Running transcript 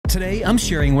Today, I'm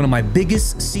sharing one of my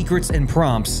biggest secrets and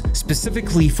prompts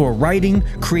specifically for writing,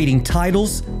 creating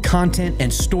titles, content,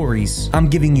 and stories. I'm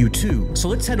giving you two. So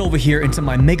let's head over here into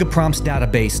my Mega Prompts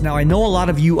database. Now, I know a lot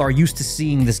of you are used to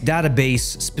seeing this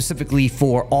database specifically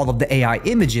for all of the AI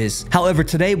images. However,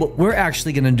 today, what we're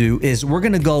actually going to do is we're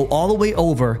going to go all the way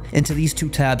over into these two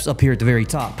tabs up here at the very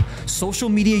top. Social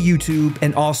media, YouTube,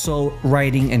 and also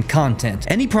writing and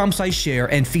content. Any prompts I share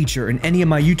and feature in any of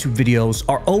my YouTube videos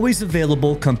are always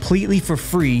available completely for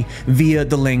free via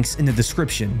the links in the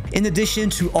description, in addition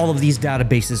to all of these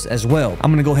databases as well.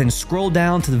 I'm going to go ahead and scroll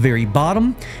down to the very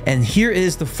bottom, and here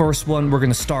is the first one we're going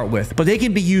to start with, but they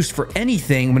can be used for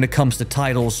anything when it comes to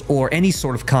titles or any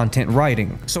sort of content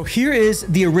writing. So here is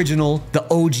the original, the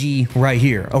OG right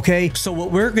here, okay? So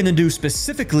what we're going to do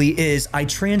specifically is I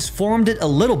transformed it a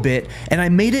little bit and I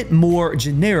made it more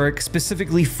generic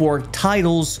specifically for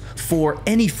titles for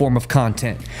any form of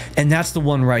content, and that's the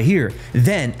one right here.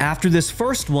 Then after this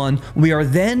first one, we are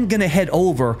then going to head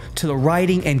over to the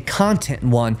writing and content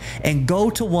one and go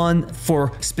to one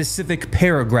for specific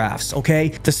paragraphs, okay?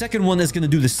 The second one is going to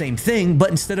do the same thing, but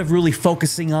instead of really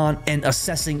focusing on and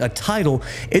assessing a title,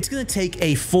 it's going to take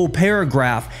a full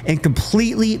paragraph and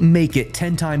completely make it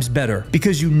 10 times better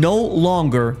because you no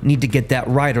longer need to get that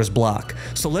writer's block.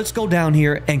 So let's go down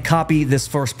here and copy this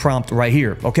first prompt right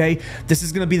here, okay? This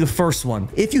is going to be the first one.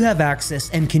 If you have access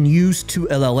and can use two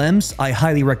LLMs, I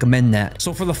highly recommend that.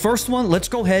 So for the first one, let's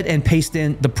go ahead and paste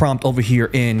in the prompt over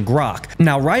here in Grok.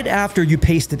 Now, right after you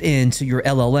paste it into your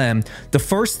LLM, the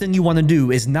first thing you want to do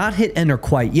is not hit enter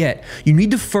quite yet. You need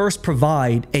to first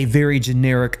provide a very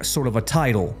generic sort of a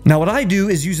title. Now, what I do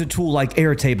is use a tool like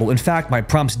Airtable. In fact, my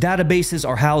prompts databases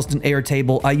are housed in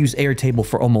Airtable. I use Airtable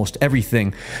for almost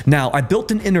everything. Now, I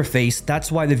built an interface.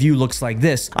 That's why the view looks like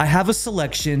this. I have a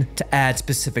selection to add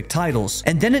specific titles.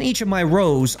 And then in each of my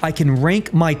rows, I can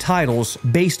rank my titles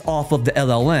based off of the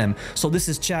LLM. So this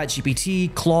is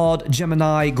ChatGPT, Claude,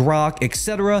 Gemini, Grok,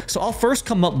 etc. So I'll first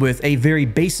come up with a very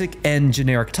basic and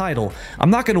generic title. I'm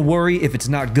not going to worry if it's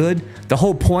not good. The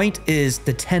whole point is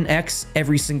the 10x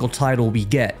every single title we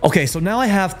get. Okay, so now I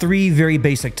have three very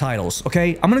basic titles,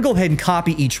 okay? I'm going to go ahead and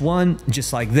copy each one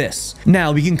just like this.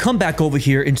 Now we can come back over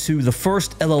here into the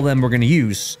first LLM we're going to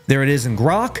use. There it is in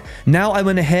Grok. Now I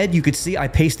went ahead, you could see I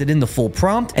pasted in the full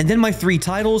prompt, and then my three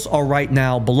titles are right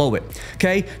now below it.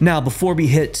 Okay, now before we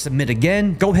hit submit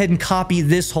again, go ahead and copy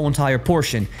this whole entire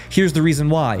portion. Here's the reason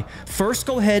why. First,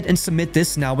 go ahead and submit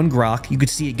this now in Grok. You could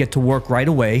see it get to work right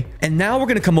away. And now we're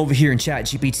going to come over here in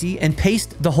ChatGPT and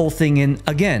paste the whole thing in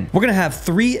again. We're going to have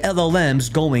three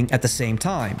LLMs going at the same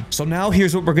time. So now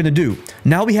here's what we're going to do.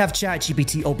 Now we have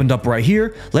ChatGPT opened up right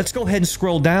here. Let's go ahead and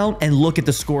scroll down and look at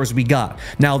the scores we got.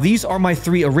 Now, these are my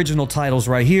three original titles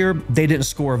right here. They didn't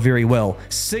score very well.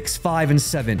 6, 5, and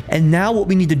 7. And now what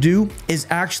we need to do is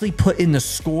actually put in the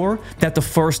score that the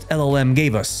first LLM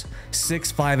gave us.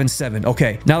 6, 5, and 7.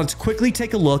 Okay, now let's quickly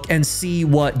take a look and see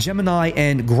what Gemini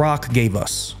and Grok gave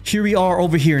us. Here we are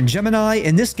over here in Gemini,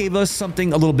 and this gave us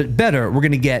something a little bit better. We're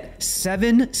going to get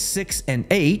 7, 6, and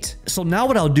 8. So now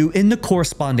what I'll do in the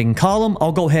corresponding column,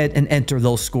 I'll go ahead and enter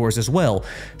those scores as well.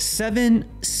 7,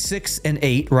 6, and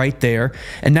 8 right there.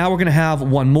 And now we're going to have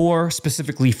one more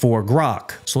specifically for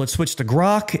Grok. So let's switch to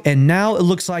Grok, and now it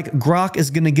looks like Grok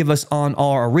is going to give us on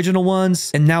our original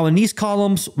ones. And now in these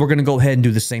columns, we're going to go ahead and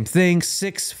do the same thing.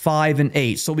 6, 5, and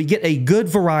 8. So we get a good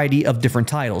variety of different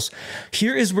titles.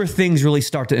 Here is where things really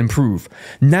start to improve.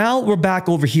 Now we're back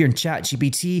over here in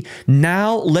ChatGPT.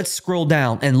 Now let's scroll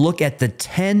down and look at the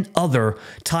 10 other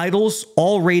titles,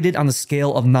 all rated on the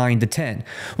scale of 9 to 10.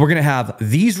 We're going to have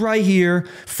these right here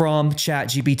from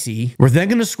ChatGPT. We're then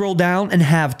going to scroll down and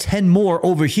have 10 more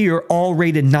over here, all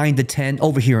rated 9 to 10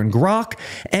 over here in Grok.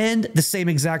 And the same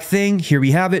exact thing, here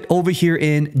we have it over here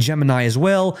in Gemini as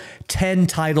well. 10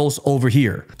 titles over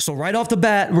here. So right off the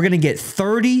bat, we're going to get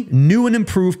 30 new and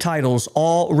improved titles,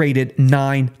 all rated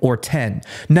 9 or 10.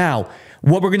 Now,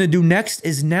 what we're going to do next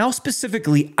is now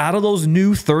specifically out of those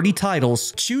new 30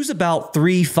 titles, choose about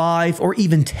 3, 5, or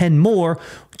even 10 more,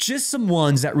 just some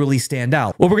ones that really stand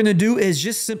out. What we're going to do is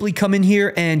just simply come in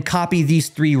here and copy these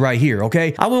three right here,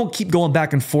 okay? I won't keep going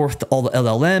back and forth to all the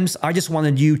LLMs. I just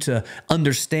wanted you to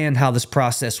understand how this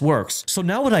process works. So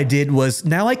now what I did was,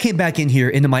 now I came back in here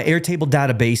into my Airtable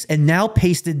database and now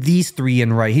pasted these three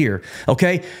in right here,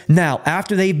 okay? Now,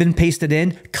 after they've been pasted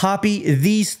in, copy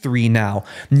these three now.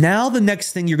 Now the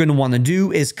next thing you're going to want to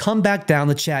do is come back down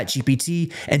to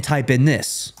ChatGPT and type in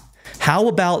this. How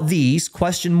about these,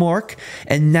 question mark,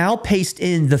 and now paste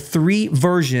in the 3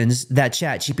 versions that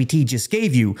ChatGPT just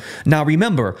gave you. Now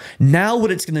remember, now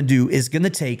what it's going to do is going to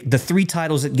take the 3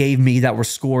 titles it gave me that were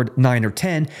scored 9 or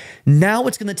 10. Now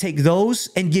it's going to take those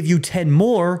and give you 10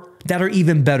 more that are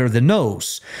even better than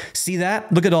those. See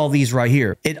that? Look at all these right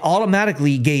here. It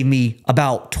automatically gave me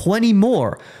about 20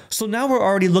 more. So now we're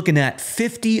already looking at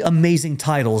 50 amazing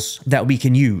titles that we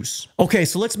can use. Okay,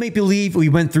 so let's make believe we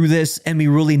went through this and we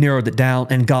really narrowed it down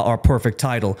and got our perfect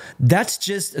title. That's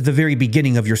just the very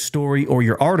beginning of your story or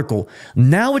your article.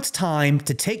 Now it's time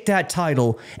to take that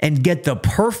title and get the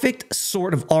perfect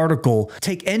sort of article.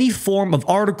 Take any form of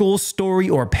article, story,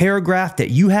 or paragraph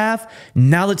that you have.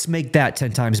 Now let's make that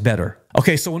 10 times better.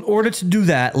 Okay, so in order to do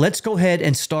that, let's go ahead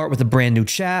and start with a brand new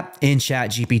chat in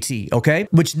ChatGPT, okay?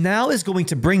 Which now is going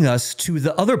to bring us to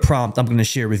the other prompt I'm going to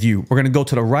share with you. We're going to go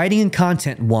to the writing and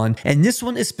content one, and this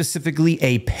one is specifically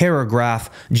a paragraph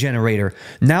generator.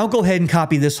 Now go ahead and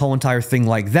copy this whole entire thing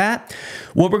like that.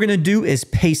 What we're going to do is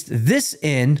paste this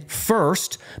in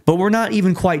first, but we're not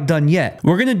even quite done yet.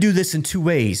 We're going to do this in 2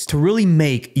 ways to really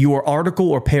make your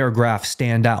article or paragraph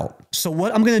stand out. So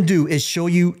what I'm going to do is show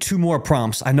you 2 more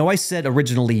prompts. I know I said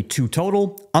originally 2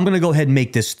 total. I'm going to go ahead and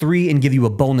make this 3 and give you a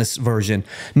bonus version.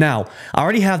 Now, I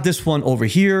already have this one over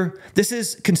here. This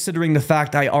is considering the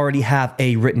fact I already have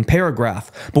a written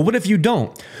paragraph. But what if you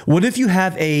don't? What if you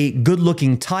have a good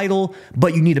looking title,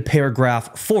 but you need a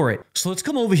paragraph for it? So let's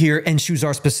come over here and choose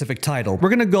our specific title. We're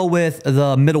going to go with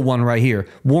the middle one right here.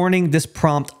 Warning, this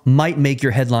prompt might make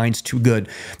your headlines too good.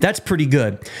 That's pretty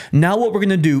good. Now what we're going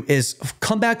to do is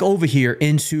come back over here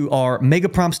into our Mega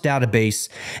Prompts database,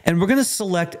 and we're going to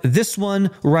select this one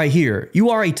right here.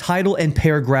 You are a title and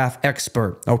paragraph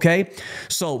expert, okay?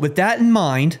 So with that in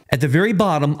mind, at the very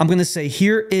bottom, I'm going to say,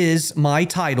 here is my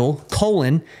title,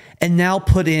 colon, and now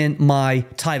put in my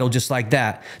title just like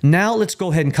that. Now let's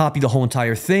go ahead and copy the whole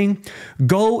entire thing.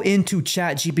 Go into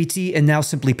ChatGPT and now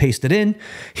simply paste it in.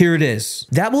 Here it is.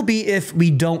 That will be if we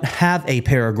don't have a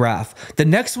paragraph. The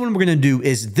next one we're gonna do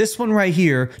is this one right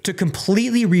here to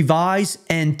completely revise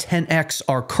and 10x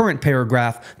our current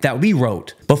paragraph that we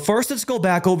wrote. But first, let's go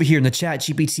back over here in the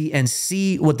ChatGPT and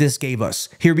see what this gave us.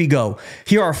 Here we go.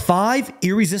 Here are 5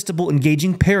 irresistible,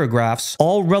 engaging paragraphs,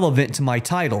 all relevant to my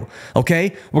title,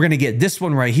 okay? We're going to get this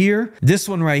one right here,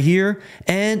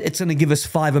 and it's going to give us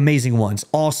 5 amazing ones.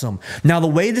 Awesome. Now, the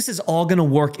way this is all going to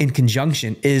work in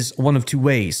conjunction is one of 2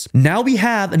 ways. Now we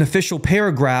have an official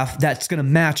paragraph that's going to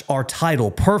match our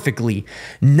title perfectly.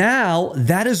 Now,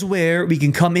 that is where we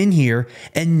can come in here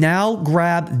and now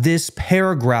grab this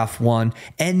paragraph one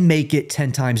and make it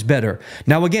 10 times better.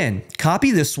 Now again, copy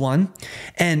this one,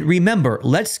 and remember,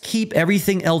 let's keep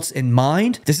everything else in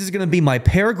mind. This is going to be my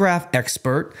paragraph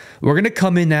expert. We're going to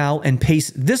come in now and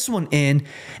paste this one in,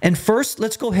 and first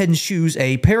let's go ahead and choose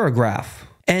a paragraph.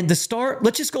 And to start,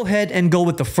 let's just go ahead and go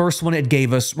with the first one it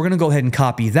gave us. We're going to go ahead and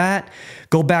copy that,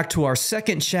 go back to our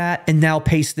second chat, and now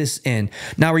paste this in.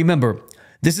 Now remember,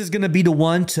 this is going to be the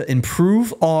one to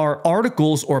improve our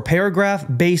articles or paragraph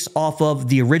based off of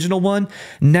the original one.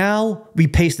 Now we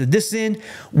pasted this in.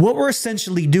 What we're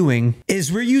essentially doing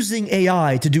is we're using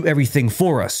AI to do everything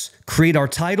for us. Create our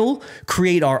title,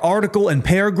 create our article and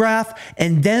paragraph,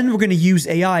 and then we're going to use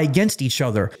AI against each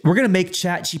other. We're going to make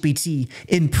ChatGPT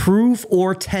improve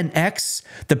or 10x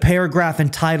the paragraph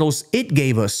and titles it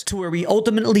gave us to where we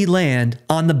ultimately land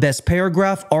on the best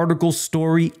paragraph, article,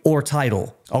 story, or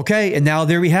title. Okay, and now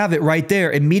there we have it right there.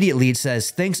 Immediately it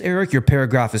says, thanks, Eric, your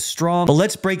paragraph is strong, but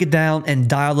let's break it down and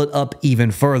dial it up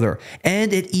even further.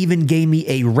 And it even gave me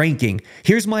a ranking.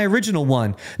 Here's my original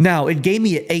one. Now, it gave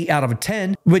me an 8 out of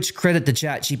 10, which credit to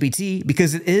ChatGPT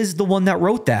because it is the one that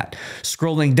wrote that.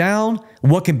 Scrolling down,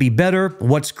 what can be better?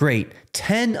 What's great?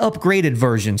 10 upgraded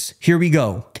versions. Here we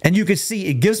go. And you can see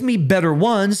it gives me better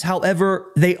ones.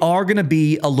 However, they are going to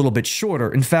be a little bit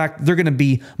shorter. In fact, they're going to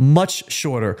be much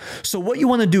shorter. So what you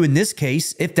want to do in this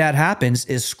case, if that happens,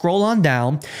 is scroll on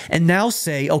down and now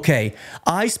say, okay,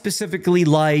 I specifically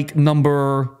like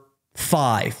number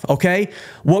 5, okay?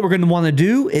 What we're going to want to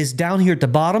do is down here at the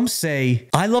bottom, say,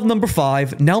 I love number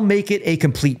 5. Now make it a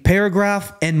complete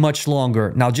paragraph and much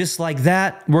longer. Now, just like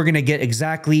that, we're going to get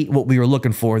exactly what we were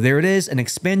looking for. There it is, an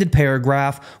expanded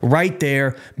paragraph right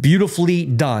there, beautifully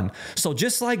done. So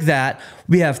just like that,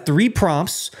 we have 3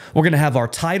 prompts. We're going to have our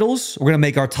titles. We're going to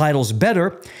make our titles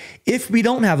better. If we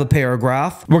don't have a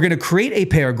paragraph, we're going to create a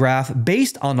paragraph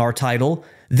based on our title.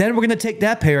 Then we're going to take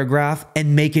that paragraph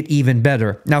and make it even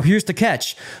better. Now, here's the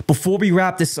catch. Before we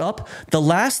wrap this up, the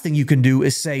last thing you can do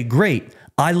is say, great,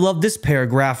 I love this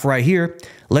paragraph right here.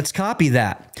 Let's copy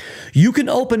that. You can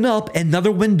open up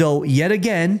another window yet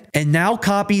again and now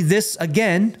copy this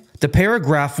again the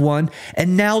paragraph one,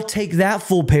 and now take that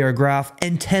full paragraph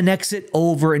and 10x it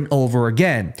over and over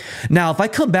again. Now, if I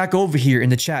come back over here in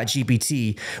the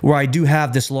ChatGPT, where I do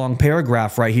have this long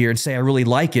paragraph right here and say I really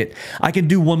like it, I can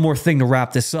do one more thing to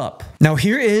wrap this up. Now,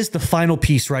 here is the final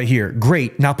piece right here.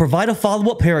 Great. Now, provide a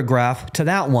follow-up paragraph to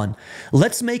that one.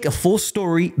 Let's make a full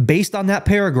story based on that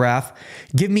paragraph.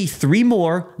 Give me 3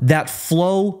 more that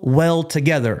flow well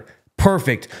together.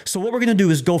 Perfect. So what we're going to do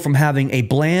is go from having a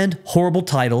bland, horrible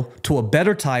title to a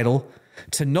better title,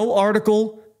 to no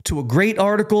article, to a great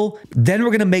article. Then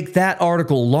we're going to make that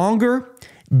article longer.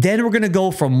 Then we're going to go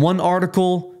from one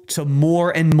article to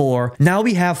more and more. Now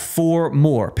we have 4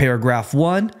 more. Paragraph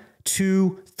 1,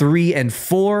 2, 3, and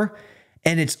 4.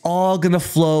 And it's all going to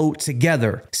flow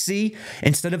together. See,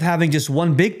 instead of having just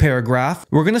one big paragraph,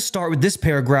 we're going to start with this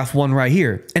paragraph 1 right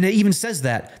here. And it even says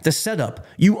that, the setup,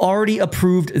 you already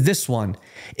approved this one.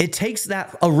 It takes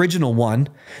that original one,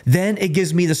 then it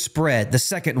gives me the spread, the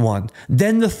second one,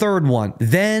 then the third one,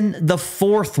 then the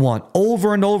fourth one,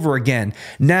 over and over again.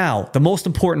 Now, the most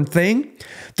important thing,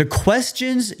 the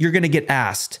questions you're going to get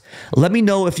asked. Let me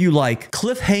know if you like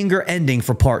cliffhanger ending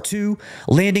for part 2,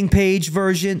 landing page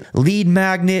version, lead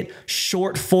magnet,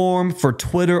 short form for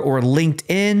Twitter or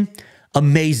LinkedIn.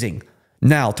 Amazing.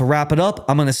 Now, to wrap it up,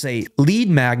 I'm going to say lead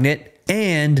magnet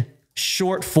and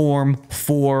short form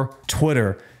for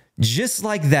Twitter. Just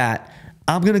like that,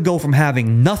 I'm going to go from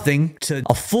having nothing to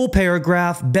a full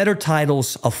paragraph, better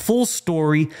titles, a full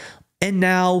story, and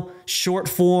now short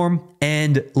form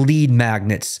and lead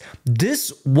magnets.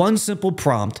 This one simple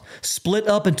prompt split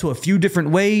up into a few different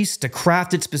ways to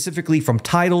craft it specifically from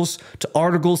titles to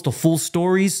articles to full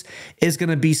stories is going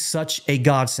to be such a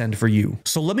godsend for you.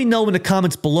 So let me know in the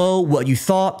comments below what you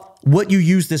thought, what you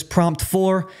use this prompt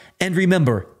for. And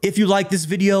remember, if you like this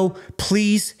video,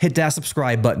 please hit that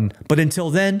subscribe button. But until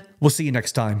then, we'll see you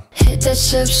next time. Hit that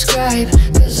subscribe,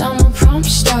 cause I'm a prompt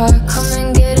star. Come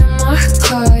and get in my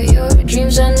car, your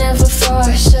dreams are never far.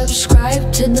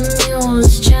 Subscribe to the mule,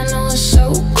 this channel is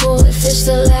so cool. If it's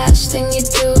the last thing you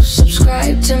do,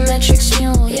 subscribe to Metrics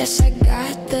Mule. Yes, I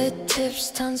got the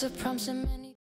tips, tons of prompts and many